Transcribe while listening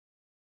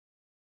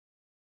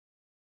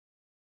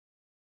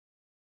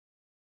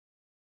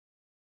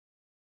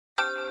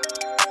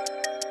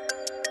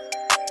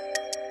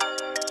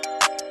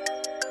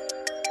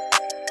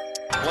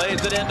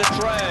Plays it into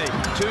Trey.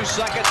 2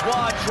 seconds,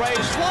 one.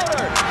 Trey's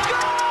floater.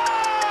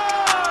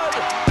 Good!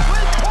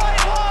 With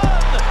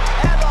 .1!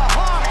 And the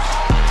Hawks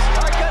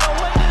are going to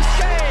win this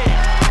game.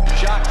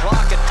 Shot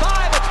clock at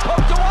 5. It's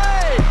poked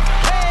away.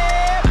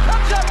 Cam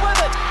comes up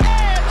with it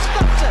and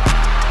stuffs it.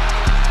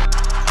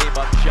 Came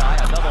up shy.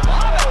 Another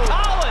lob. And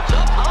Collins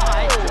up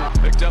high.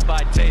 Picked up by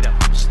Tatum.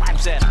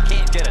 Slaps in.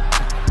 Can't get it.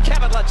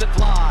 Kevin lets it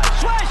fly.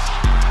 Swish!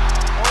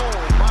 Oh,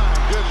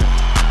 my goodness.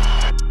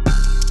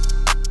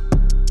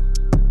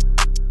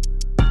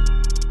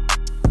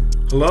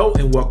 Hello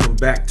and welcome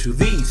back to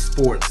the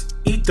Sports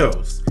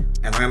Ethos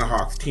Atlanta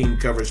Hawks team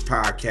coverage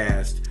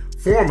podcast,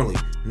 formerly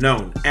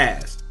known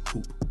as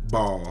Hoop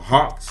Ball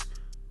Hawks,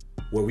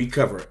 where we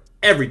cover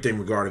everything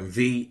regarding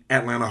the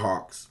Atlanta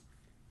Hawks.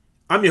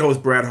 I'm your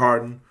host, Brad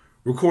Harden,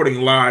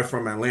 recording live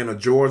from Atlanta,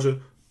 Georgia,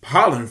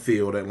 Pollen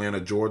Field, Atlanta,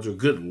 Georgia.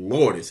 Good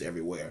Lord, it's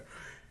everywhere.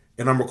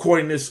 And I'm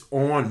recording this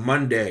on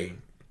Monday,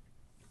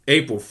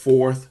 April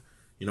 4th.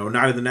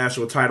 Not in the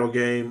national title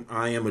game.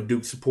 I am a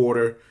Duke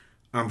supporter.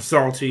 I'm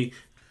salty.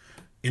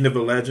 End of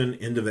a legend,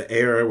 end of the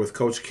era with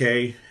Coach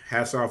K.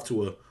 Hats off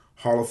to a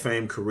Hall of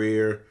Fame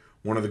career.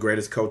 One of the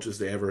greatest coaches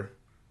to ever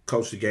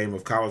coach the game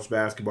of college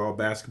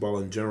basketball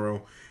in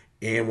general,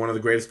 and one of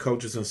the greatest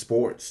coaches in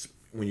sports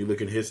when you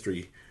look at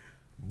history.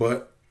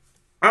 But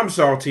I'm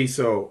salty,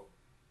 so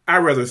I'd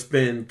rather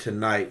spend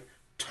tonight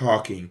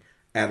talking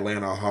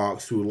Atlanta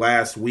Hawks, who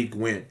last week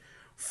went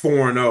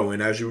 4-0.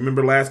 And as you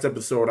remember last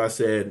episode, I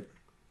said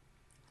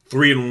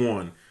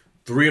 3-1.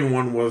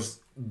 3-1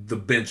 was the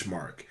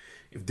benchmark.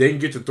 If they can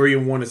get to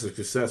 3-1, it's a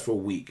successful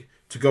week.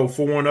 To go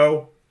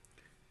 4-0,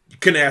 you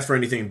couldn't ask for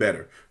anything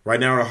better.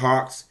 Right now, the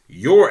Hawks,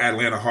 your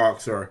Atlanta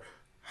Hawks, are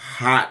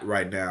hot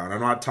right now. And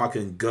I'm not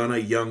talking Gunna,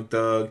 Young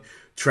Thug,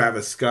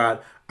 Travis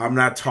Scott. I'm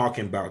not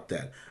talking about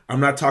that. I'm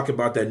not talking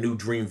about that new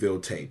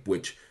Dreamville tape,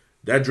 which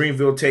that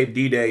Dreamville tape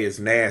D-Day is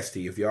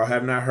nasty. If y'all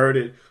have not heard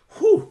it,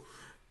 whew.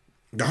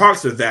 The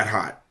Hawks are that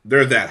hot.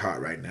 They're that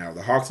hot right now.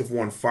 The Hawks have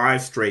won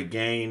 5 straight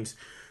games.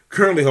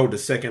 Currently hold the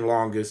second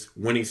longest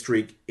winning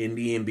streak in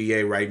the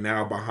NBA right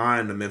now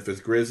behind the Memphis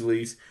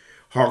Grizzlies.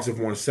 Hawks have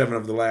won 7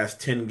 of the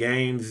last 10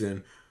 games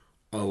and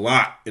a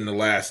lot in the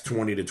last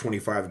 20 to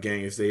 25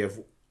 games. They have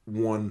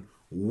won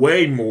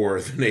way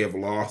more than they have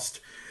lost.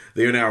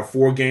 They are now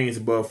 4 games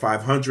above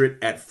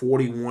 500 at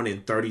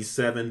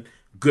 41-37.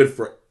 Good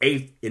for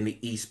 8th in the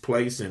East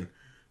place, and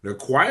they're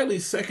quietly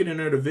second in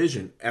their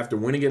division after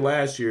winning it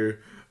last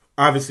year.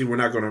 Obviously, we're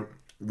not going to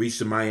reach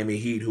the Miami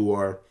Heat, who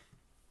are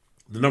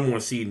the number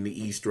 1 seed in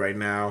the East right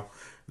now.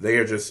 They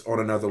are just on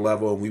another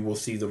level, and we will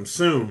see them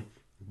soon.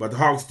 But the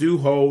Hawks do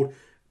hold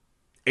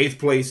 8th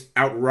place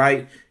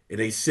outright, and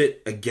they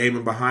sit a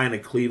game behind the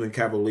Cleveland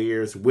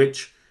Cavaliers,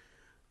 which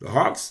the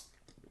Hawks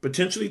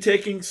potentially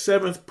taking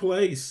 7th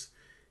place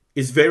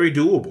is very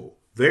doable.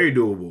 Very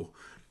doable.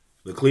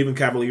 The Cleveland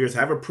Cavaliers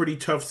have a pretty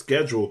tough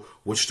schedule,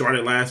 which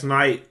started last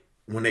night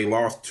when they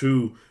lost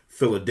to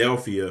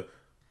Philadelphia.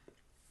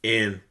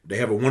 And they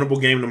have a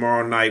winnable game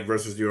tomorrow night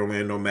versus the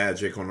Orlando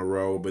Magic on the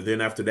road. But then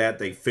after that,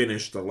 they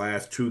finish the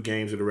last 2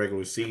 games of the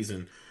regular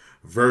season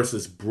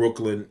versus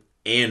Brooklyn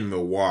and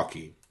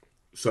Milwaukee.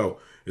 So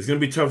it's going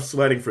to be tough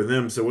sledding for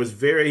them. So it's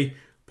very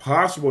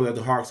possible that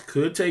the Hawks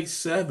could take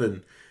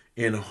 7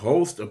 and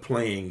host a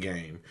playing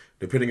game,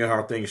 depending on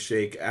how things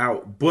shake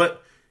out.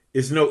 But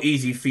it's no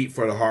easy feat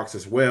for the Hawks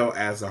as well,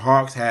 as the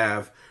Hawks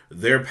have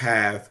their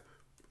path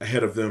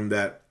ahead of them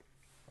that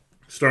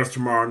starts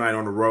tomorrow night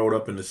on the road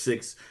up in the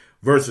 6th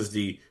versus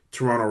the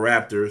Toronto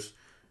Raptors.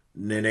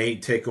 And then they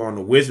take on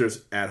the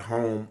Wizards at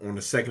home on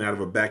the second out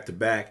of a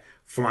back-to-back,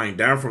 flying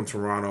down from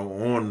Toronto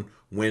on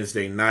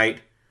Wednesday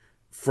night.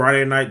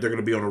 Friday night, they're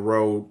going to be on the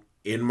road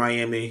in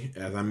Miami.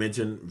 As I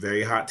mentioned,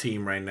 very hot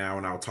team right now,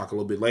 and I'll talk a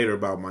little bit later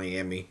about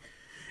Miami.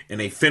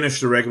 And they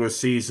finish the regular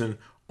season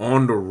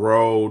on the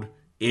road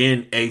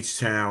in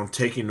H-Town,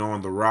 taking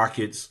on the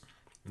Rockets.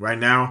 Right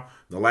now,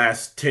 the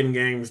last 10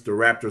 games, the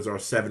Raptors are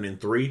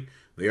 7-3.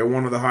 They are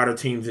one of the hotter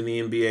teams in the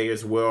NBA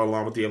as well,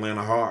 along with the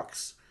Atlanta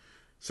Hawks.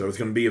 So it's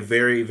going to be a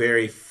very,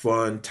 very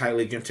fun,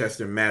 tightly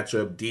contested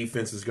matchup.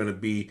 Defense is going to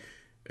be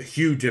a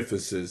huge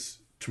emphasis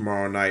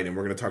tomorrow night, and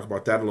we're going to talk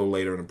about that a little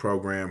later in the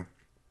program.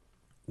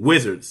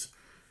 Wizards.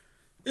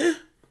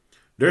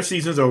 Their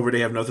season's over.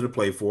 They have nothing to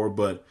play for,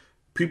 but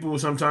people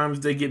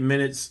sometimes they get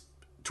minutes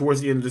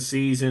towards the end of the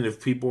season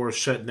if people are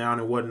shut down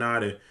and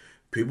whatnot, and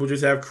people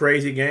just have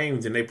crazy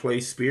games and they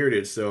play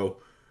spirited. So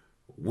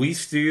we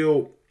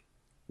still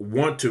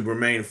want to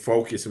remain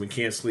focused, and we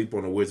can't sleep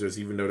on the Wizards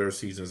even though their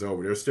season's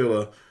over. They're still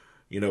a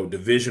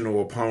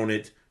divisional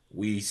opponent.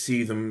 We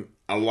see them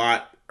a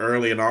lot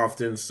early and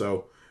often,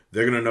 so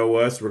they're going to know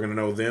us. We're going to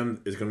know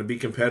them. It's going to be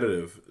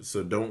competitive.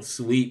 So don't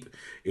sleep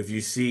if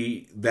you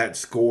see that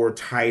score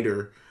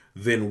tighter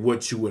than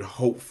what you would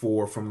hope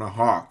for from the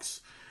Hawks.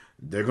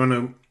 I think they're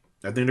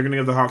going to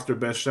give the Hawks their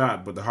best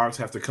shot, but the Hawks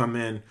have to come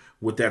in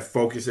with that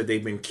focus that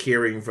they've been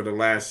carrying for the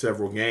last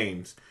several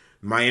games.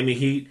 Miami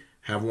Heat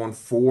have won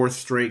 4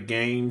 straight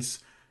games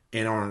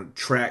and are on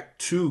track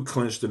to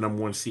clinch the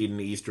number 1 seed in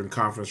the Eastern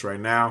Conference right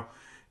now.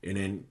 And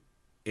then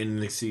in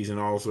the season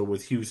also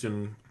with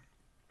Houston.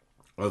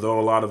 Although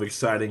a lot of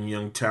exciting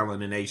young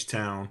talent in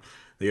H-Town,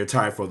 they are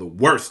tied for the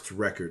worst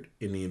record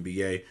in the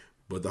NBA.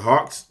 But the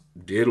Hawks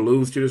did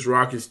lose to this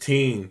Rockets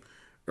team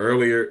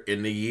earlier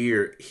in the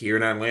year here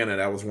in Atlanta.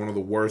 That was one of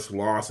the worst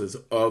losses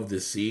of the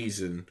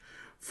season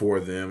for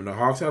them. The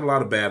Hawks had a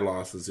lot of bad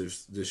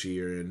losses this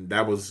year, and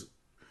that was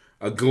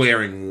a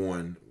glaring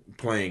one,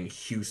 playing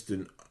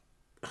Houston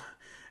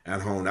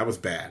at home. That was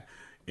bad.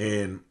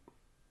 And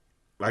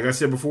like I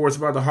said before, it's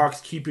about the Hawks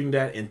keeping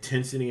that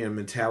intensity and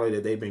mentality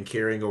that they've been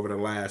carrying over the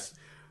last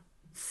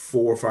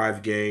 4 or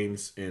 5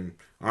 games, and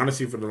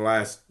honestly for the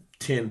last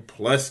 10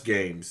 plus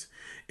games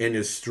in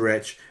this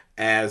stretch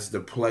as the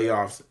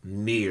playoffs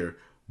near.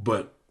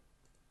 But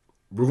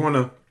we're going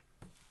to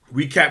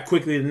recap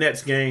quickly the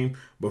Nets game,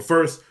 but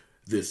first,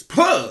 this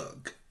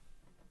plug.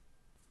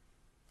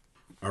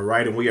 All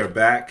right, and we are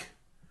back.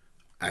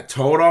 I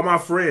told all my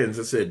friends,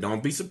 I said,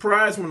 don't be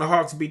surprised when the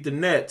Hawks beat the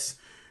Nets.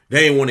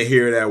 They ain't want to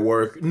hear that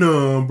work.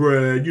 No,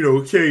 Brad,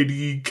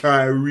 KD,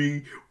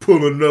 Kyrie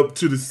pulling up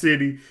to the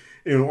city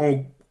and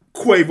on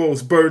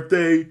Quavo's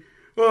birthday.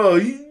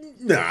 Oh,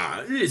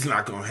 nah, it's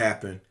not going to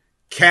happen.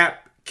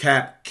 Cap.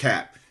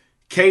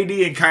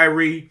 KD and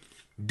Kyrie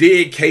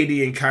did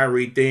KD and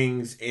Kyrie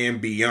things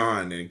and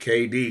beyond. And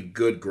KD,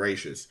 good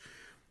gracious,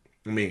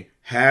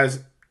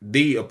 has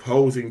the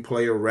opposing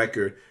player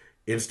record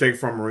in State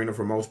Farm Arena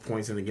for most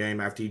points in the game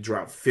after he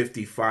dropped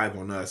 55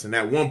 on us. And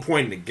at one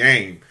point in the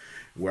game,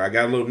 where I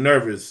got a little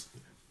nervous,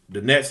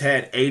 the Nets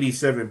had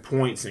 87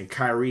 points and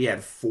Kyrie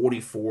had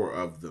 44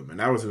 of them. And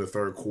that was in the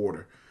third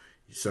quarter.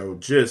 So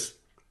just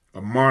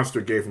a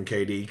monster game from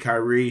KD.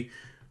 Kyrie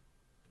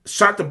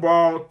shot the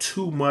ball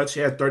too much.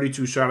 He had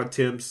 32 shot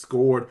attempts,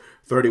 scored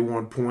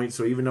 31 points.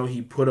 So even though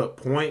he put up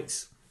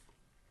points,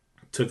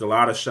 took a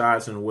lot of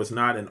shots, and was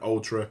not an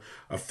ultra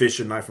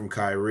efficient night from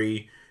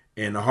Kyrie.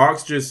 And the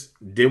Hawks just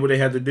did what they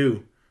had to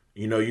do.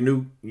 You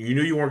knew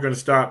you weren't going to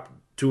stop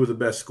 2 of the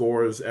best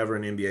scorers ever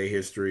in NBA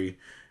history.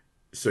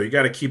 So you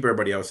got to keep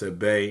everybody else at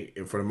bay.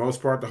 And for the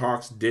most part, the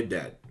Hawks did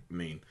that.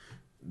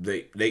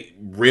 They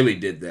really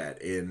did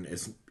that. And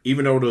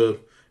even though the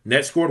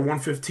Nets scored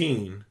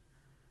 115,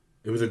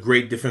 it was a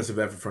great defensive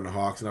effort from the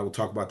Hawks, and I will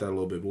talk about that a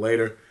little bit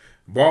later.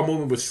 Ball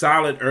movement was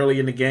solid early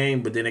in the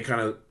game, but then it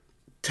kind of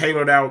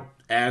tailored out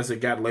as it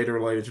got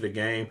later to the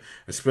game,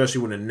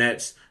 especially when the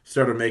Nets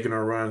started making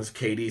their runs.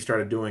 KD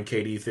started doing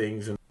KD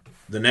things, and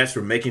the Nets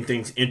were making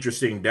things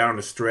interesting down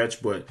the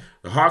stretch, but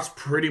the Hawks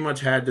pretty much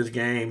had this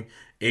game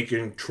in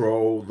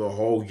control the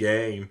whole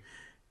game.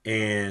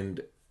 And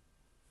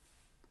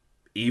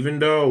even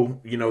though,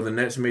 the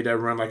Nets made that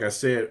run, like I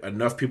said,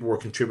 enough people were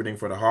contributing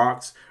for the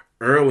Hawks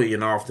early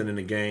and often in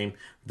the game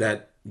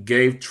that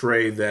gave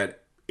Trae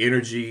that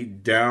energy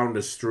down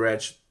the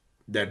stretch,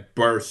 that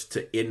burst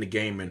to end the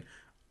game and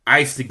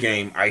ice the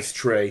game, ice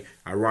Trae.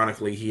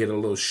 Ironically, he had a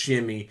little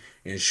shimmy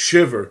and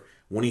shiver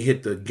when he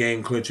hit the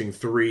game-clinching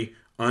 3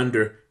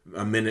 under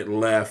a minute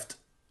left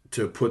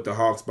to put the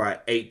Hawks by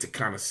 8 to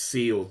kind of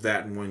seal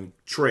that when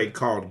Trae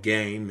called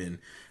game and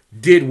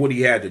did what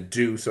he had to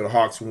do. So the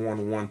Hawks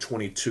won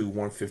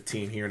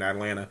 122-115 here in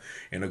Atlanta.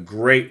 And a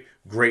great,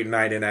 great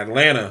night in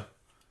Atlanta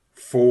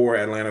for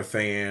Atlanta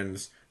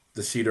fans.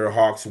 The Cedar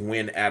Hawks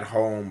win at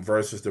home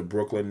versus the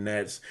Brooklyn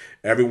Nets.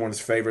 Everyone's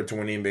favorite to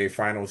win the NBA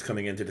Finals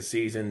coming into the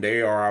season.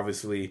 They are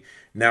obviously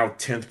now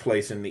 10th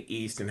place in the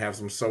East and have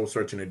some soul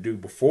searching to do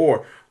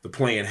before the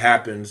play-in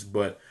happens.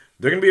 But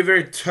they're going to be a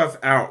very tough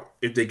out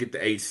if they get the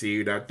 8th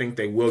seed. I think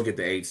they will get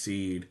the 8th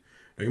seed.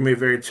 They're going to be a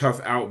very tough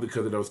out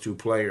because of those 2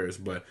 players.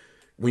 But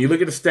when you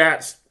look at the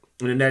stats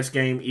in the Nets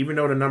game, even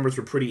though the numbers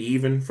were pretty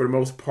even for the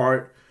most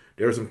part,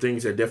 there were some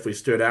things that definitely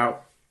stood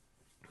out.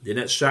 The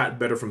Nets shot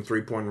better from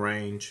 3-point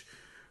range.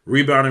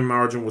 Rebounding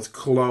margin was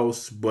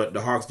close, but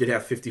the Hawks did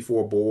have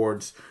 54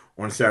 boards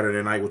on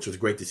Saturday night, which was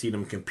great to see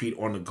them compete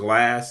on the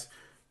glass.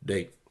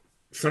 They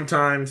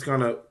sometimes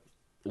kind of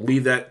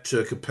leave that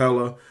to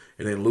Capella,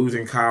 and then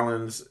losing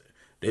Collins,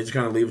 they just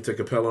kind of leave it to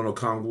Capella and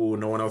Okongwu, and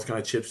no one else kind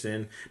of chips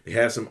in. They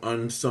had some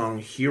unsung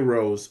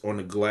heroes on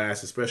the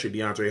glass, especially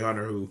DeAndre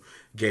Hunter, who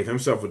gave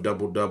himself a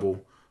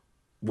double-double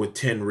with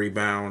 10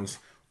 rebounds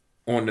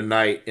on the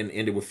night and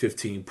ended with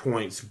 15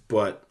 points.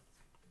 But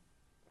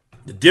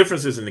the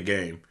differences in the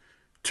game,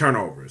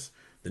 turnovers.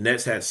 The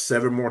Nets had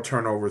 7 more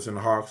turnovers than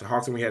the Hawks. The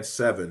Hawks only had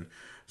 7.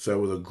 So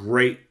it was a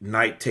great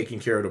night taking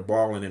care of the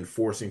ball and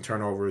enforcing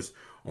turnovers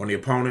on the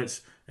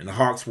opponents. And the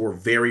Hawks were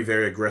very,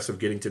 very aggressive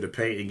getting to the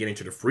paint and getting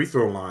to the free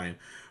throw line,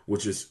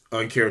 which is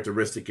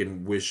uncharacteristic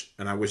and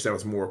I wish that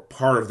was more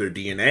part of their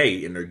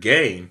DNA in their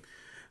game.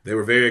 They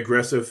were very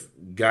aggressive,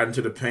 got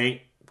into the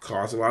paint,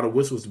 caused a lot of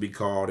whistles to be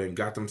called, and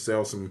got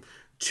themselves some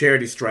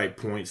charity stripe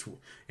points.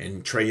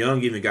 And Trae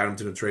Young even got him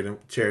to the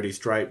charity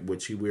stripe,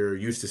 which we're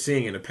used to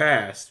seeing in the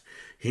past.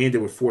 He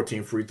ended with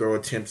 14 free throw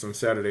attempts on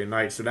Saturday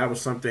night. So that was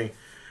something,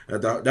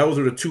 those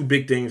were the 2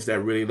 big things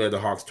that really led the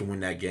Hawks to win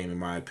that game, in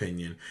my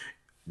opinion.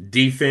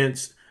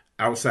 Defense,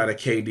 outside of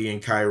KD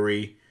and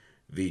Kyrie,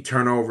 the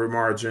turnover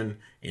margin,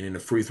 and then the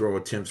free throw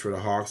attempts for the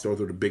Hawks. Those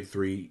were the big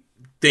 3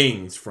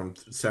 things from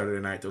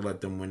Saturday night to let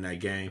them win that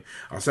game.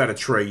 Outside of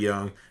Trae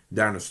Young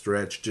down the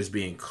stretch, just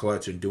being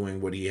clutch and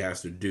doing what he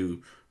has to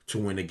do to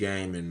win the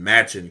game and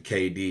matching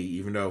KD,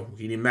 even though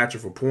he didn't match it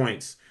for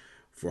points,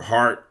 for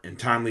heart and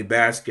timely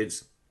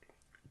baskets,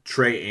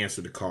 Trae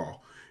answered the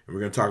call. And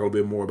we're going to talk a little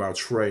bit more about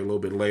Trae a little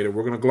bit later.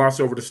 We're going to gloss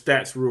over the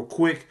stats real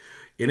quick.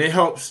 And it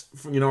helps,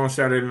 on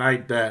Saturday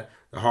night that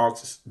the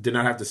Hawks did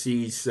not have to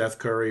see Seth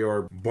Curry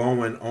or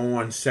Bowen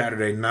on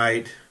Saturday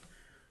night.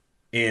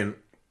 And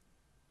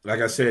like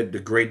I said, the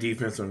great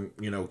defense on,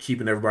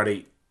 keeping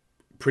everybody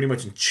pretty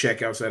much in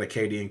check outside of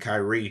KD and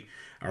Kyrie.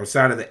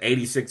 Outside of the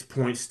 86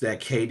 points that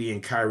KD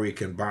and Kyrie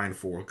combined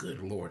for.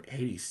 Good Lord,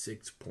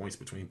 86 points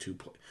between two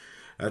players.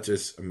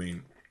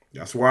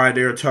 That's why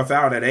they're tough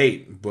out at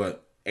 8.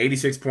 But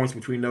 86 points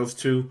between those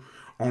two.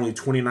 Only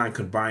 29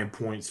 combined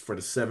points for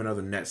the 7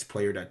 other Nets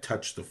player that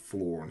touched the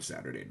floor on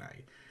Saturday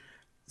night.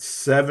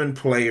 7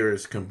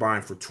 players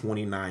combined for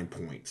 29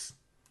 points.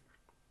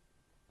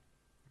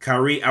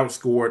 Kyrie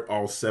outscored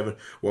all 7.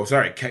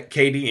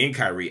 KD and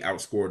Kyrie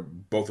outscored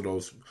both of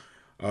those,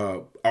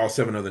 all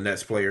 7 of the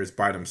Nets players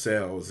by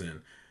themselves.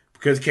 And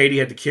because KD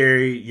had to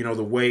carry,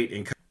 the weight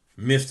and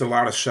missed a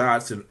lot of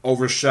shots and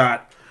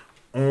overshot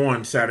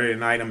on Saturday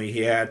night.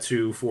 He had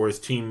to for his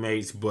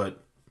teammates,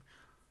 but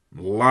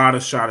a lot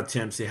of shot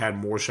attempts. He had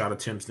more shot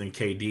attempts than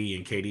KD,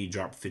 and KD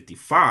dropped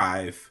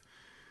 55.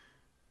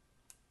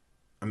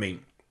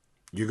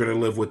 You're going to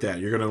live with that.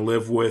 You're going to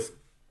live with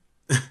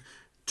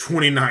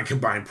 29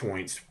 combined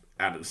points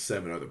out of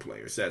 7 other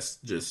players. That's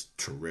just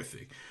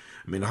terrific.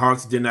 The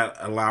Hawks did not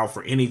allow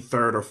for any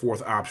third or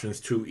fourth options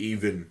to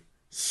even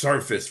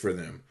surface for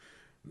them.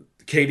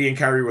 KD and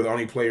Kyrie were the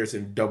only players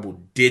in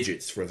double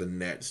digits for the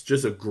Nets.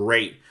 Just a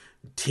great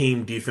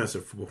team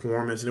defensive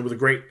performance, and it was a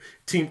great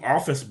team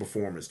offensive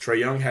performance. Trae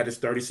Young had his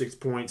 36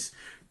 points,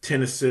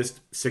 10 assists,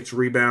 6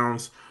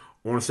 rebounds.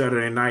 On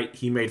Saturday night,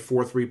 he made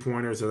 4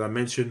 3-pointers. As I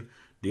mentioned,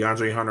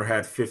 DeAndre Hunter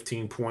had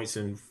 15 points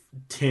and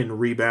 10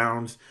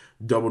 rebounds.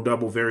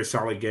 Double-double, very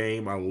solid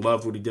game. I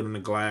loved what he did on the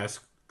glass.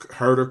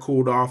 Herter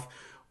cooled off,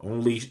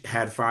 only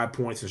had 5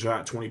 points and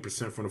shot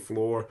 20% from the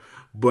floor.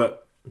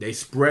 But they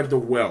spread the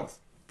wealth.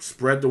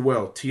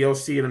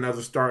 TLC in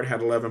another start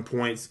had 11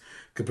 points.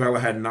 Capella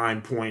had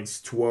 9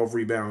 points, 12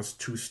 rebounds,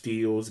 2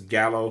 steals.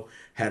 Gallo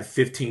had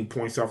 15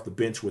 points off the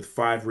bench with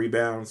 5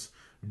 rebounds.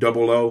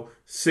 Double O,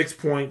 6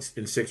 points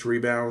and 6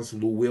 rebounds.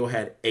 Lou Will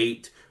had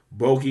 8.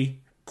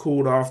 Bogey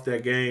cooled off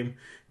that game.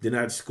 Did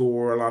not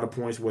score a lot of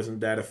points.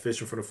 Wasn't that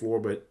efficient for the floor,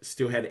 but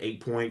still had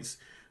 8 points.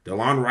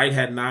 DeLon Wright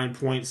had 9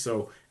 points.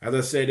 So, as I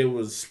said, it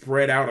was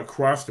spread out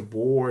across the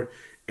board.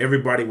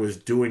 Everybody was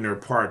doing their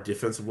part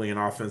defensively and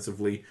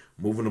offensively,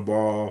 moving the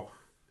ball,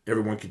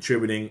 everyone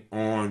contributing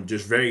on,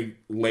 just very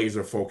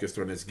laser focused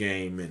on this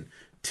game. And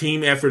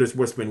team effort is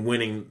what's been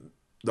winning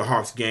the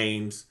Hawks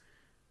games,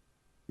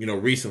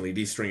 recently,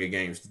 these string of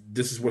games.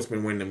 This is what's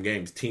been winning them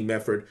games. Team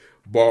effort,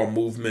 ball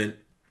movement,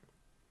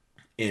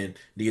 and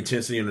the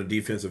intensity on the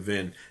defensive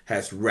end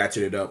has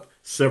ratcheted up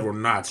several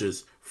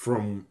notches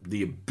from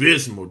the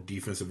abysmal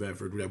defensive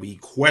effort that we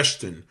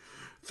questioned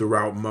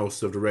throughout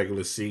most of the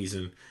regular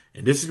season.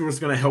 And this is what's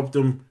going to help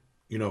them,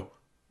 give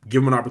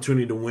them an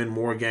opportunity to win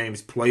more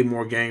games, play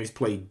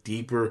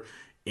deeper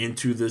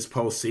into this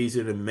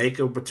postseason, and make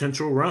a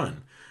potential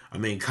run.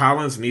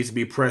 Collins needs to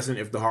be present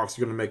if the Hawks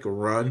are going to make a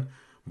run.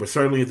 But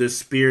certainly this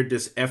spirit,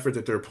 this effort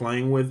that they're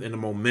playing with, and the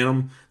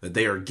momentum that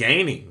they are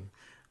gaining,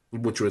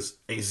 which was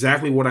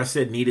exactly what I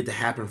said needed to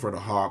happen for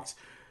the Hawks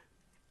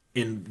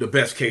in the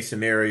best case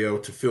scenario,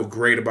 to feel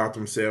great about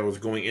themselves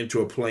going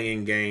into a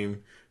play-in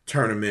game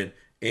tournament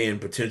and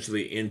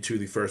potentially into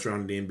the first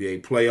round of the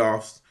NBA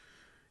playoffs.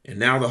 And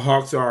now the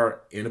Hawks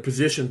are in a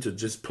position to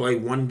just play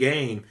one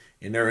game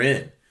and they're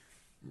in,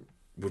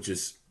 which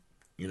is,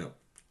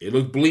 it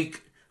looked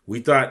bleak. We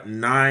thought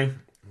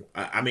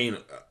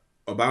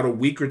about a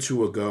week or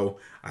two ago,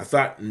 I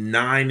thought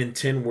 9 and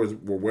 10 were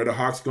where the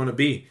Hawks going to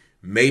be,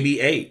 maybe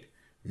 8.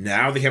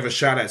 Now they have a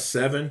shot at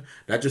 7.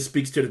 That just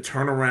speaks to the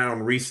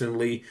turnaround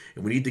recently,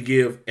 and we need to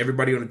give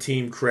everybody on the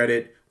team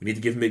credit. We need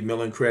to give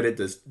McMillan credit,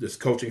 this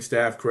coaching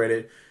staff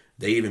credit.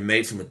 They even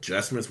made some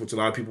adjustments, which a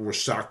lot of people were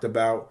shocked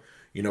about.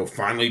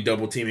 Finally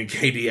double teaming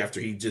KD after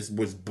he just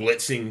was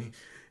blitzing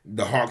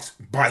the Hawks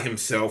by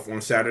himself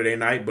on Saturday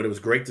night. But it was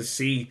great to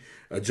see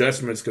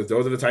adjustments, because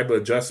those are the type of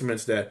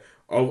adjustments that,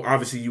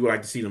 obviously you would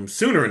like to see them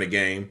sooner in the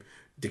game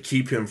to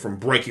keep him from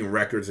breaking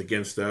records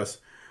against us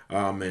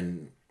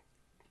and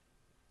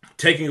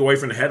taking away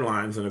from the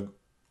headlines. And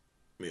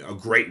a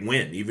great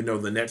win. Even though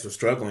the Nets are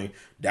struggling,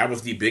 that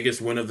was the biggest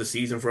win of the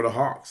season for the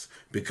Hawks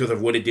because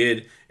of what it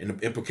did and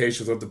the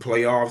implications of the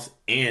playoffs,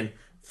 and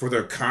for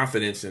their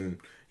confidence, and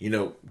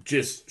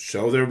just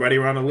shows everybody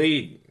around the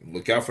league,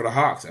 look out for the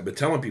Hawks. I've been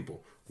telling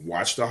people,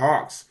 watch the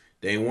Hawks.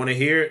 They ain't want to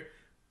hear it,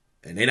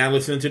 and they're not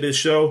listening to this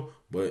show,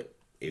 but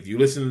if you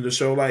listen to the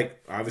show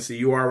like obviously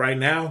you are right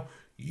now,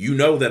 you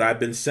know that I've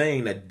been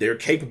saying that they're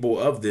capable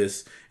of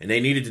this and they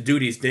needed to do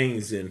these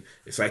things, and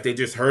it's like they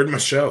just heard my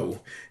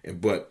show.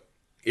 But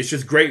it's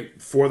just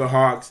great for the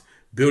Hawks.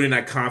 building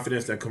that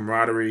confidence, that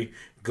camaraderie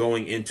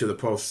going into the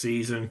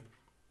postseason.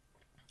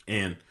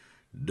 And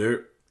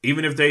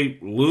even if they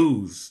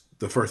lose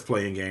the first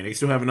playing game, they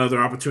still have another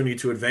opportunity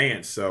to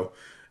advance. So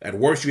at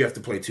worst, you have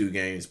to play 2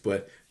 games,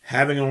 but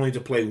having only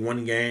to play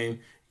 1 game,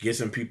 get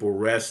some people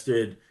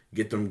rested,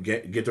 get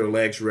their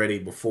legs ready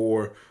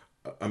before.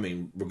 I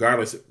mean,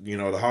 regardless,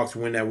 the Hawks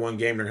win that 1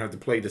 game, they're going to have to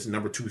play this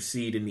number 2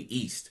 seed in the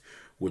East,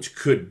 which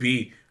could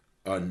be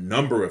a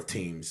number of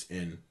teams.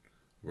 And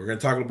we're going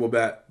to talk a little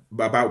bit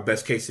about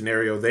best case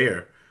scenario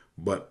there.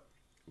 But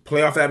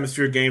playoff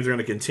atmosphere games are going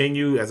to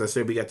continue. As I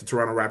said, we got the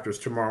Toronto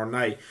Raptors tomorrow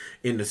night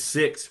in the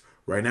 6th.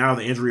 Right now,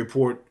 the injury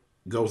report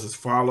goes as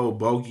follows.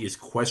 Bogey is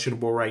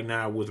questionable right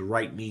now with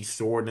right knee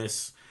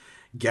soreness.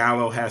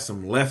 Gallo has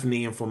some left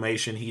knee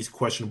inflammation. He's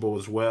questionable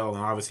as well.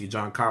 And obviously,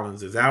 John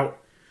Collins is out.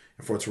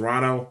 And for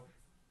Toronto,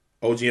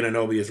 OG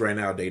Anunoby is right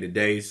now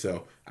day-to-day.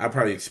 So I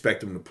probably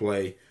expect him to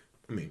play.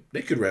 I mean,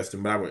 they could rest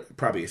him, but I would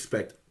probably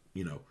expect,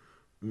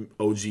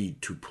 OG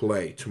to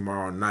play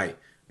tomorrow night.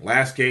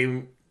 Last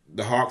game,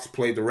 the Hawks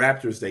played the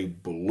Raptors. They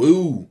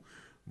blew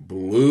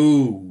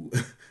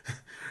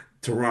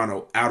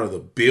Toronto out of the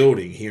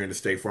building here in the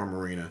State Farm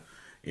Arena.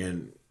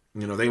 And,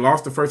 they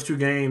lost the first 2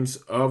 games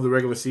of the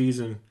regular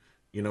season,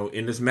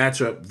 in this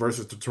matchup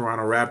versus the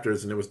Toronto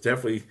Raptors. And it was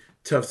definitely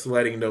tough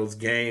sledding those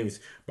games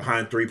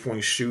behind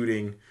 3-point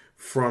shooting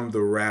from the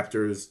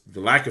Raptors,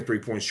 the lack of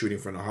 3-point shooting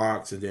from the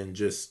Hawks, and then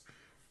just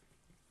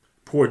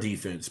poor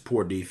defense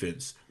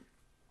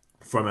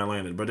from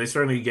Atlanta. But they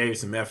certainly gave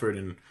some effort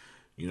and,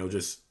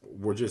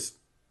 were just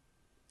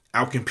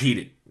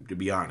outcompeted, to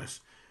be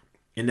honest.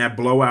 In that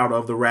blowout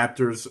of the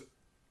Raptors,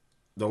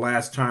 the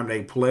last time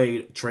they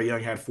played, Trae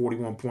Young had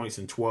 41 points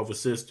and 12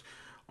 assists,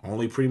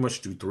 only pretty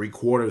much through 3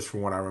 quarters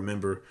from what I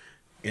remember.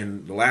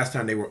 And the last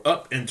time they were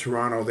up in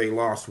Toronto, they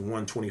lost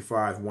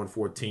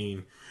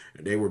 125-114.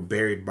 They were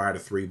buried by the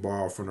 3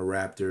 ball from the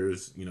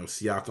Raptors.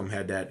 Siakam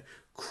had that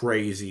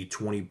crazy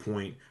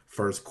 20-point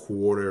first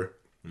quarter.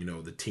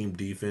 The team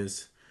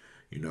defense,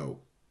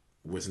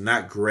 was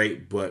not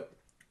great. But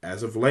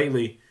as of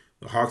lately,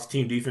 the Hawks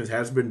team defense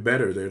has been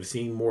better. They're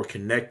seeming more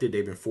connected.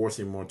 They've been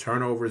forcing more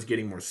turnovers,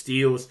 getting more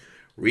steals,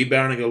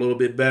 rebounding a little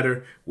bit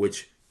better,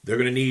 which they're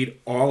going to need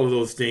all of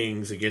those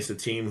things against a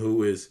team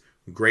who is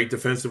great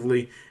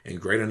defensively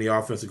and great on the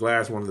offensive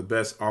glass, one of the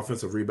best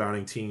offensive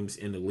rebounding teams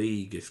in the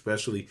league,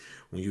 especially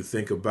when you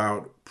think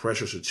about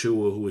Precious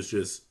Achiuwa, who is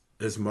just,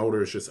 his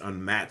motor is just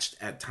unmatched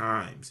at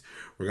times.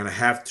 We're going to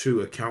have to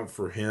account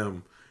for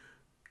him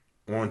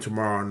on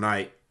tomorrow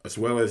night, as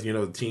well as,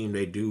 the team,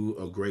 they do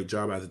a great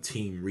job as a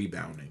team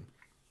rebounding,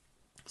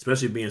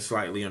 especially being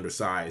slightly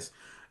undersized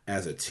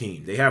as a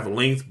team. They have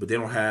length, but they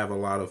don't have a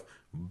lot of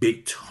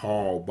big,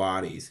 tall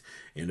bodies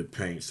in the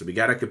paint. So we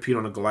got to compete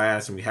on the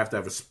glass, and we have to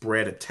have a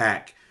spread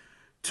attack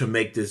to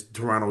make this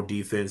Toronto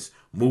defense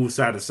move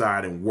side to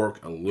side and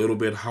work a little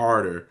bit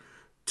harder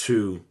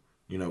to,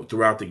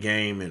 throughout the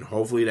game. And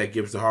hopefully that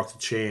gives the Hawks a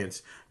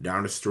chance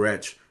down the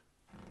stretch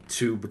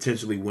to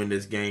potentially win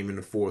this game in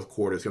the 4th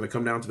quarter. It's going to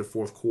come down to the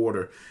 4th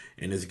quarter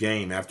in this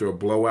game. After a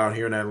blowout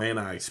here in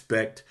Atlanta, I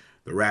expect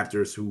the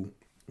Raptors, who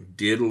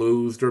did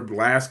lose their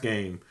last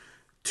game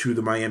to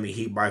the Miami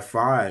Heat by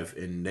 5,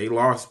 and they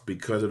lost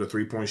because of the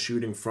 3-point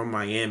shooting from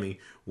Miami,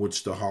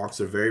 which the Hawks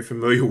are very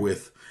familiar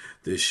with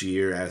this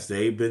year, as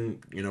they've been,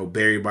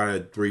 buried by a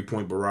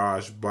 3-point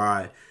barrage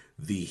by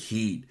the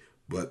Heat.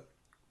 But,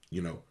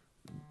 the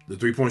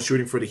 3-point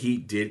shooting for the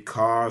Heat did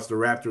cause the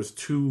Raptors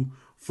to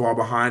fall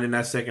behind in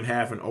that second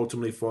half and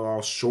ultimately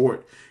fall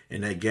short in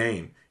that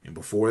game. And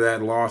before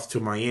that loss to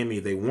Miami,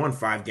 they won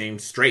 5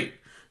 games straight.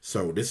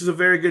 So this is a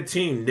very good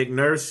team. Nick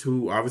Nurse,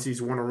 who obviously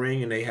has won a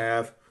ring, and they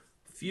have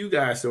few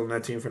guys still on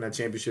that team from that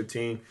championship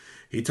team.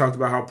 He talked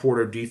about how poor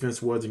their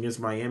defense was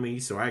against Miami,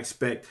 so I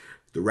expect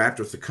the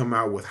Raptors to come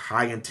out with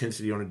high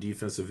intensity on the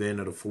defensive end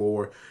of the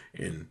floor,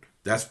 and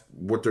that's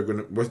what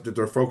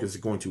their focus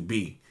is going to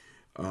be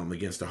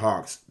against the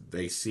Hawks.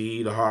 They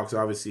see the Hawks,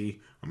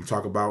 obviously. I'm going to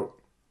talk about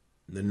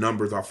the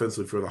numbers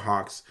offensively for the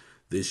Hawks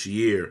this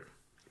year.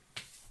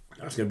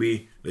 That's going to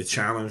be the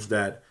challenge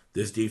that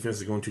this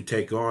defense is going to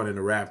take on in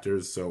the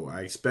Raptors, so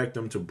I expect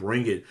them to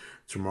bring it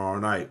tomorrow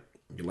night.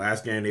 The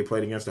last game they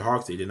played against the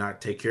Hawks, they did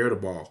not take care of the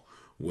ball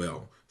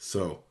well.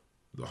 So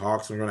the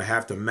Hawks are going to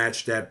have to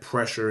match that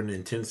pressure and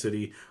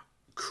intensity,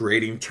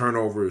 creating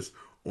turnovers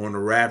on the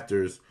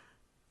Raptors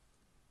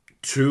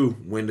to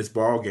win this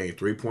ball game.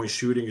 3-point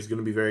shooting is going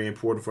to be very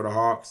important for the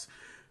Hawks.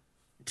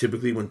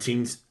 Typically, when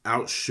teams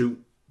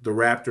outshoot the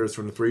Raptors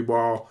from the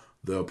 3-ball,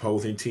 the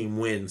opposing team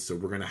wins. So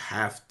we're going to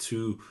have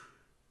to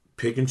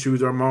pick and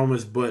choose our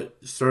moments, but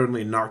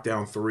certainly knock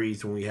down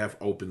threes when we have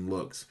open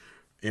looks.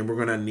 And we're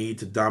going to need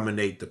to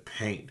dominate the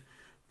paint.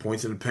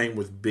 Points in the paint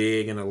was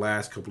big in the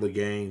last couple of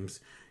games.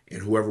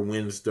 And whoever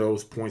wins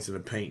those points in the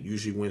paint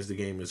usually wins the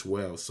game as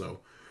well. So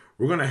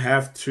we're going to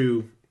have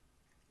to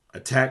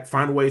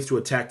find ways to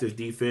attack this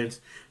defense,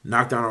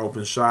 knock down our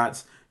open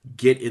shots,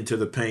 get into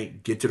the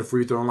paint, get to the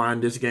free throw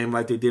line this game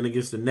like they did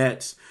against the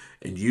Nets,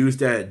 and use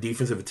that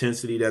defensive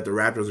intensity that the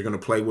Raptors are going to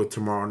play with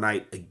tomorrow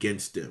night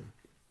against them.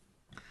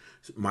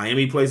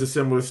 Miami plays a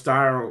similar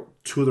style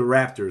to the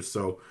Raptors,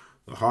 so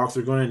the Hawks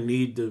are going to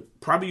need to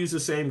probably use the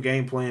same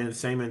game plan,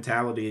 same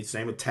mentality,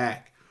 same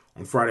attack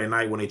on Friday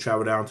night when they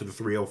travel down to the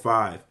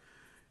 305.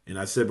 And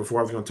I said before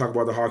I was going to talk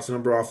about the Hawks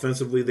number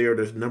offensively. They are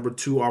the number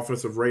 2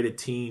 offensive rated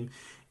team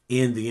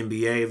in the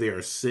NBA. They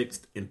are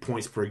 6th in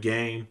points per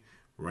game.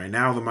 Right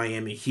now, the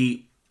Miami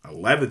Heat,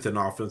 11th in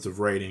offensive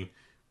rating,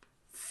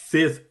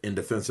 5th in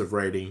defensive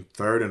rating,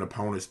 3rd in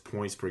opponents'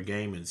 points per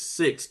game, and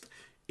 6th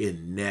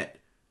in net.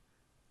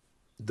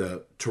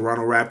 The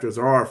Toronto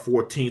Raptors are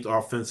 14th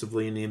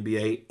offensively in the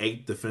NBA,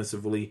 8th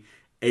defensively,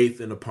 8th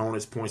in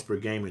opponents' points per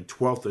game, and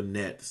 12th in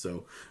net.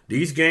 So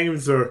these are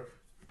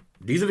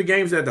the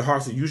games that the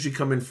Hawks usually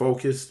come in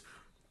focused,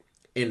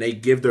 and they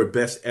give their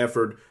best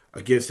effort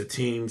against the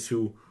teams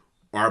who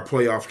are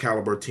playoff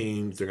caliber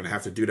teams. They're going to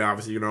have to do that.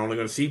 Obviously, you're only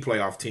going to see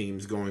playoff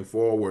teams going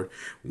forward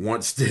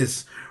once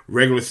this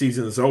regular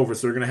season is over.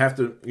 So they're going to have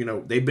to,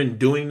 they've been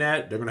doing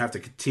that. They're going to have to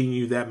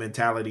continue that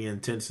mentality and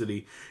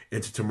intensity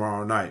into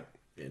tomorrow night.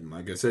 And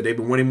like I said, they've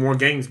been winning more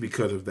games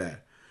because of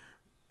that.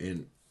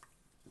 And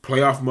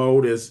playoff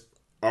mode is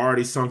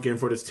already sunk in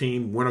for this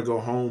team. Win or go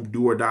home,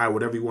 do or die,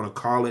 whatever you want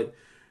to call it.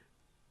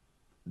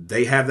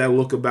 They have that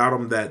look about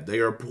them that they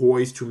are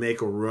poised to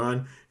make a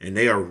run, and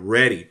they are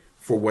ready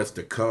for what's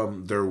to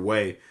come their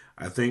way.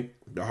 I think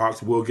the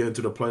Hawks will get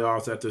into the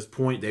playoffs at this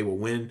point. They will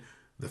win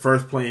the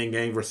first play-in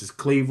game versus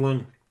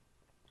Cleveland,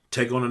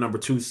 take on the number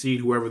 2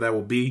 seed, whoever that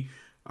will be.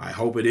 I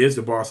hope it is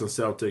the Boston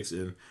Celtics,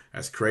 and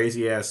as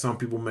crazy as some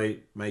people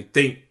may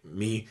think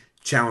me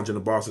challenging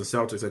the Boston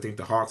Celtics, I think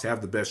the Hawks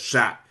have the best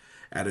shot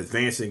at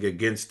advancing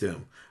against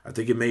them. I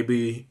think it may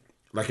be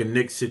like a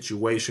Knicks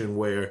situation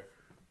where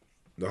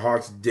the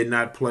Hawks did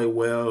not play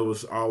well. It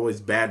was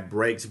always bad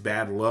breaks,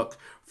 bad luck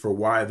for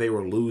why they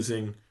were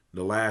losing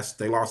they lost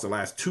the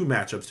last 2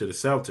 matchups to the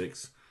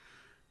Celtics.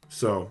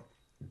 So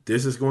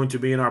this is going to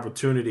be an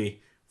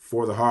opportunity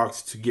for the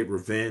Hawks to get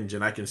revenge,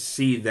 and I can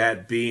see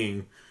that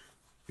being,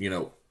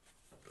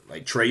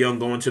 like Trae Young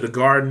going to the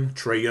Garden,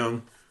 Trae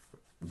Young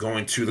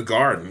going to the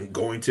Garden,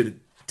 going to the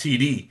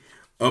TD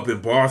up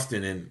in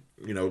Boston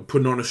and,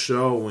 putting on a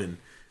show and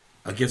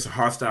against a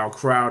hostile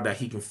crowd that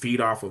he can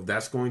feed off of.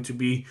 That's going to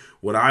be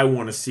what I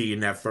want to see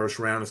in that first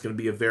round. It's going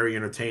to be a very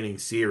entertaining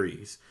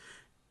series.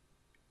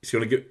 It's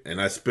going to get, and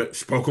I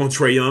spoke on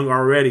Trae Young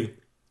already.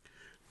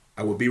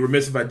 I would be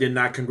remiss if I did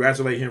not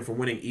congratulate him for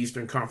winning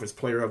Eastern Conference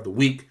Player of the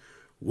Week.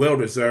 Well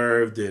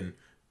deserved. And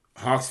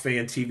Hawks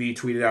Fan TV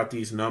tweeted out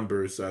these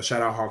numbers.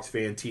 Shout out Hawks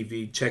Fan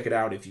TV. Check it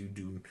out if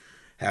you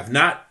have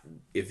not.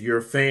 If you're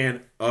a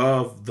fan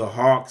of the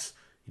Hawks,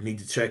 you need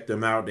to check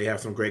them out. They have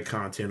some great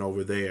content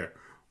over there.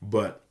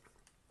 But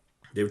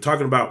they were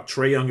talking about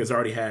Trae Young has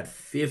already had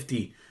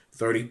 50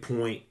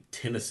 30-point,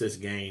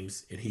 10-assist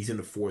games, and he's in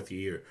the 4th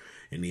year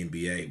in the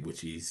NBA,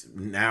 which he's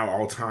now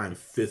all-time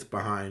 5th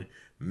behind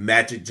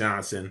Magic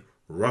Johnson,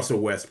 Russell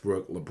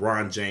Westbrook,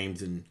 LeBron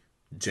James, and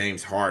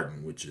James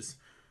Harden, which is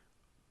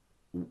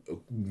a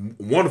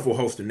wonderful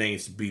host of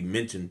names to be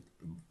mentioned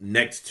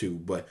next to.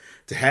 But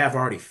to have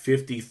already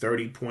 50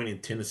 30-point,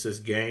 and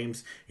 10-assist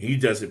games, and he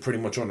does it pretty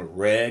much on the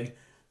reg,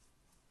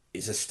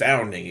 is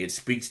astounding. It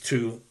speaks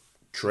to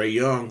Trae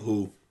Young,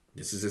 who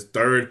this is his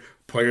 3rd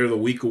Player of the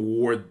Week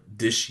award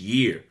this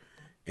year.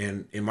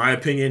 And in my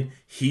opinion,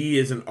 he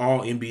is an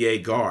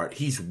all-NBA guard.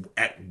 He's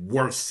at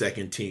worst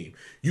 2nd team.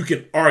 You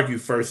can argue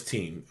 1st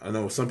team. I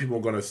know some people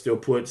are going to still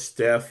put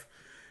Steph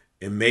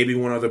and maybe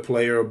one other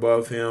player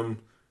above him.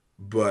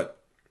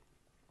 But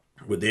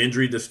with the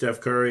injury to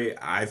Steph Curry,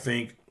 I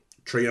think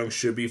Trae Young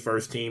should be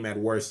 1st team, at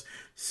worst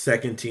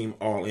 2nd team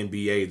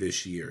all-NBA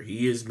this year.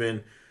 He has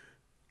been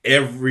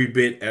every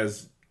bit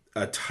as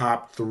a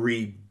top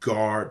 3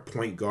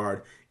 point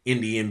guard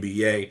in the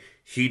NBA.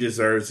 He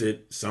deserves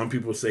it. Some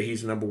people say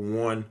he's number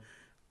 1.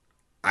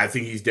 I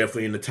think he's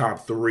definitely in the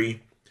top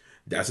 3.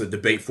 That's a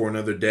debate for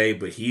another day,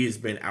 but he has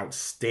been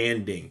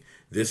outstanding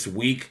this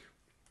week.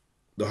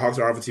 The Hawks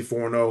are obviously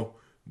 4-0,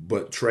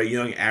 but Trae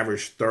Young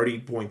averaged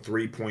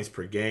 30.3 points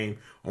per game,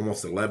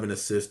 almost 11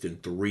 assists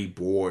and 3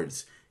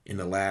 boards in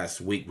the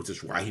last week, which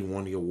is why he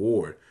won the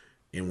award.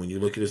 And when you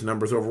look at his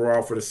numbers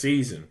overall for the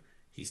season,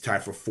 he's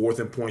tied for 4th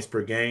in points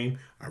per game.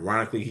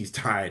 Ironically, he's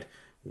tied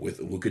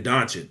with Luka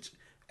Doncic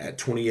at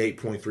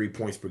 28.3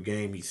 points per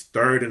game. He's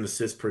 3rd in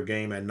assists per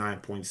game at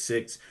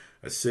 9.6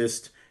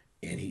 assists,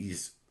 and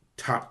he's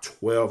top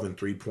 12 in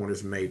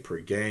 3-pointers made per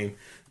game.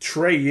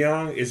 Trae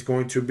Young is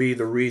going to be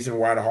the reason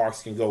why the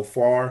Hawks can go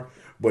far,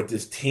 but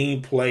this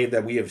team play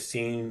that we have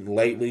seen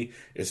lately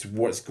is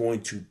what's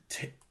going to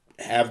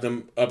have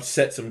them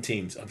upset some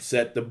teams,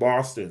 upset the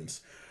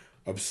Bostons,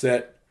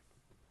 upset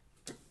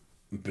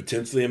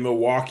potentially in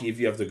Milwaukee if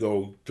you have to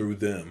go through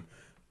them.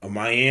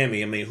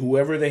 Miami,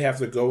 whoever they have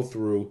to go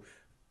through,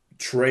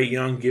 Trae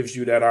Young gives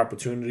you that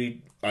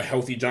opportunity. A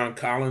healthy John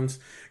Collins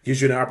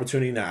gives you the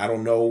opportunity. Now, I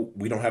don't know.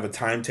 We don't have a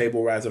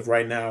timetable as of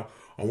right now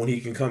on when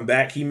he can come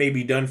back. He may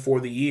be done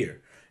for the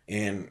year.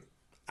 And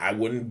I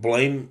wouldn't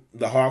blame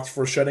the Hawks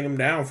for shutting him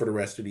down for the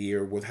rest of the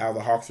year with how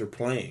the Hawks are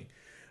playing.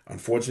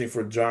 Unfortunately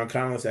for John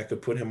Collins, that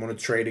could put him on a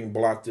trading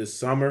block this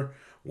summer.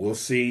 we'll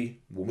see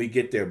when we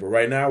get there. But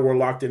right now, we're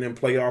locked in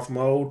playoff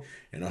mode,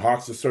 and the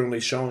Hawks are certainly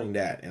showing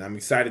that. And I'm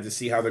excited to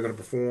see how they're going to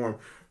perform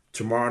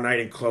tomorrow night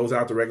and close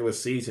out the regular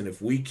season.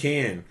 If we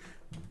can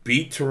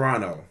beat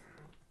Toronto,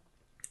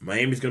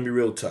 Miami's going to be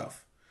real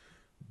tough.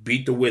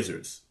 Beat the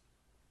Wizards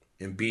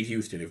and beat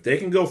Houston. If they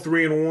can go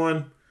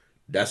 3-1,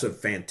 that's a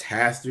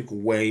fantastic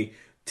way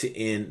to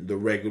end the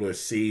regular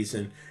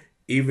season.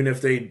 Even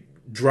if they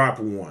drop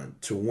one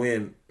to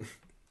win,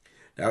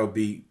 that would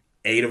be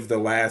 8 of the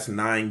last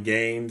 9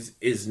 games,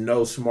 is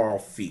no small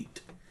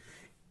feat.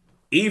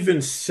 Even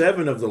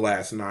 7 of the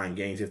last 9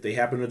 games, if they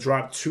happen to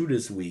drop 2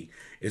 this week,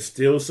 it's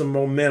still some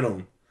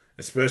momentum,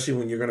 especially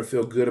when you're going to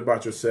feel good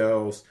about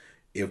yourselves.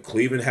 If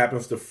Cleveland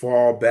happens to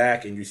fall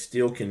back and you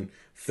still can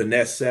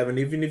finesse 7,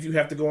 even if you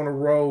have to go on the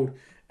road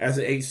as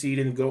an 8 seed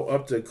and go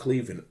up to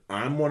Cleveland,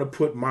 I'm going to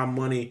put my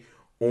money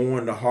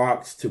on the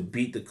Hawks to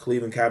beat the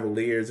Cleveland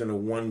Cavaliers in a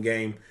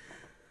 1-game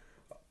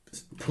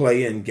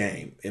play-in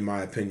game, in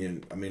my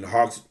opinion. I mean, the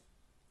Hawks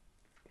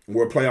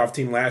were a playoff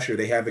team last year.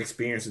 They have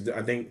experience.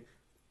 I think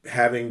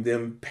having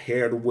them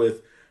paired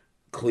with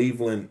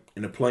Cleveland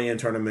in the play-in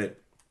tournament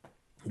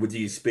with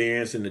the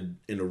experience and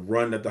the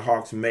run that the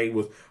Hawks made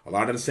with a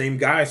lot of the same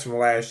guys from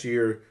last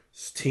year's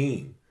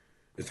team,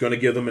 it's going to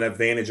give them an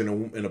advantage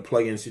in a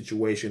play-in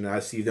situation. I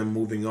see them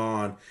moving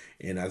on.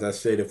 And as I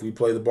said, if we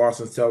play the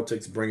Boston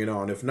Celtics, bring it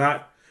on. If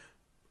not,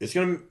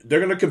 they're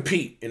going to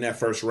compete in that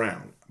first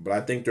round. But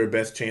I think their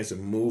best chance of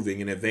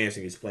moving and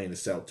advancing is playing the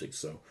Celtics.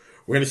 So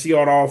we're going to see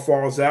how it all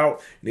falls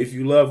out. And if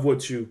you love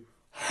what you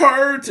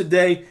heard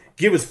today,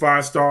 give us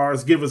 5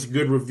 stars, give us a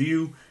good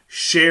review,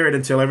 share it,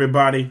 and tell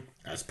everybody.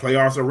 As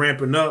playoffs are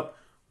ramping up,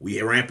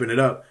 we are ramping it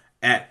up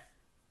at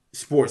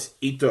Sports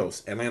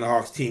Ethos, Atlanta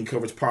Hawks Team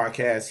Coverage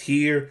Podcast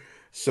here.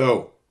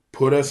 So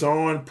put us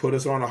on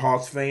the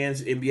Hawks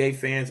fans, NBA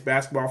fans,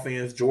 basketball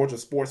fans, Georgia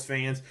sports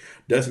fans.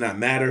 Does not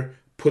matter.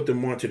 Put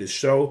them onto the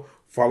show.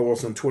 Follow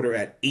us on Twitter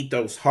at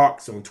Ethos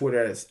Hawks. On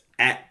Twitter, that's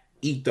at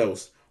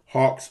Ethos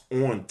Hawks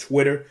on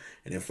Twitter.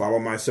 And then follow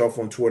myself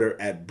on Twitter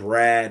at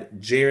Brad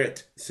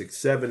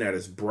Jarrett67. That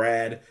is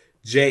Brad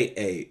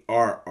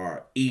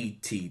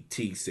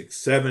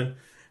JARRETT67.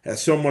 Had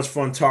so much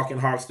fun talking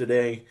Hawks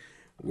today.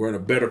 We're in a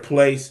better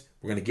place.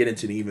 We're going to get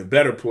into an even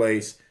better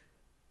place.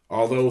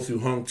 All those who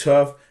hung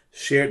tough,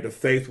 shared the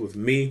faith with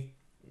me.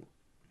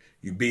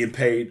 You're being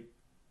paid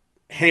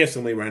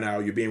handsomely right now.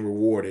 You're being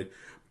rewarded.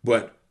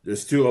 But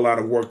there's still a lot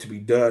of work to be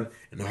done,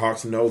 and the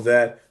Hawks know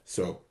that.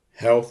 So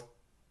health,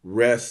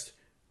 rest,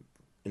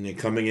 and then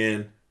coming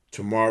in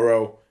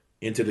tomorrow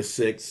into the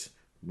 6th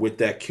with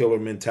that killer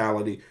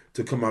mentality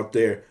to come out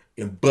there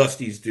and bust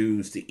these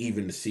dudes to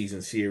even the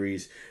season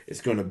series. It's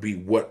going to be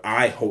what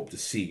I hope to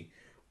see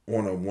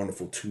on a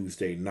wonderful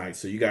Tuesday night.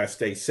 So you guys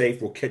stay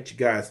safe. We'll catch you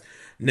guys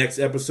next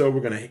episode.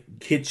 We're going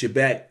to hit you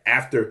back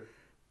after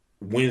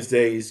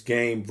Wednesday's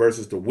game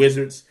versus the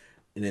Wizards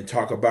and then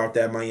talk about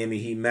that Miami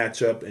Heat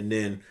matchup. And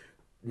then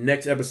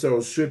next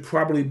episode should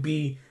probably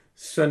be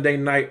Sunday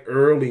night,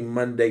 early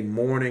Monday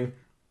morning.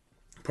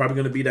 Probably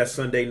going to be that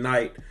Sunday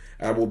night.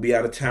 I will be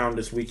out of town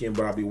this weekend,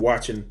 but I'll be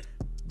watching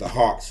the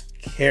Hawks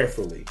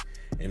carefully.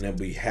 And I'll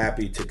be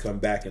happy to come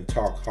back and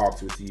talk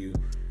Hawks with you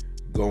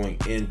going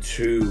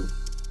into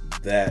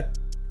that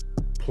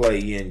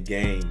play-in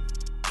game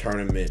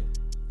tournament.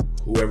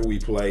 Whoever we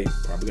play,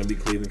 probably going to be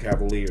Cleveland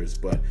Cavaliers.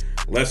 But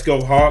let's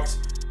go Hawks,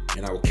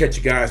 and I will catch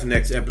you guys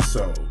next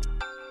episode.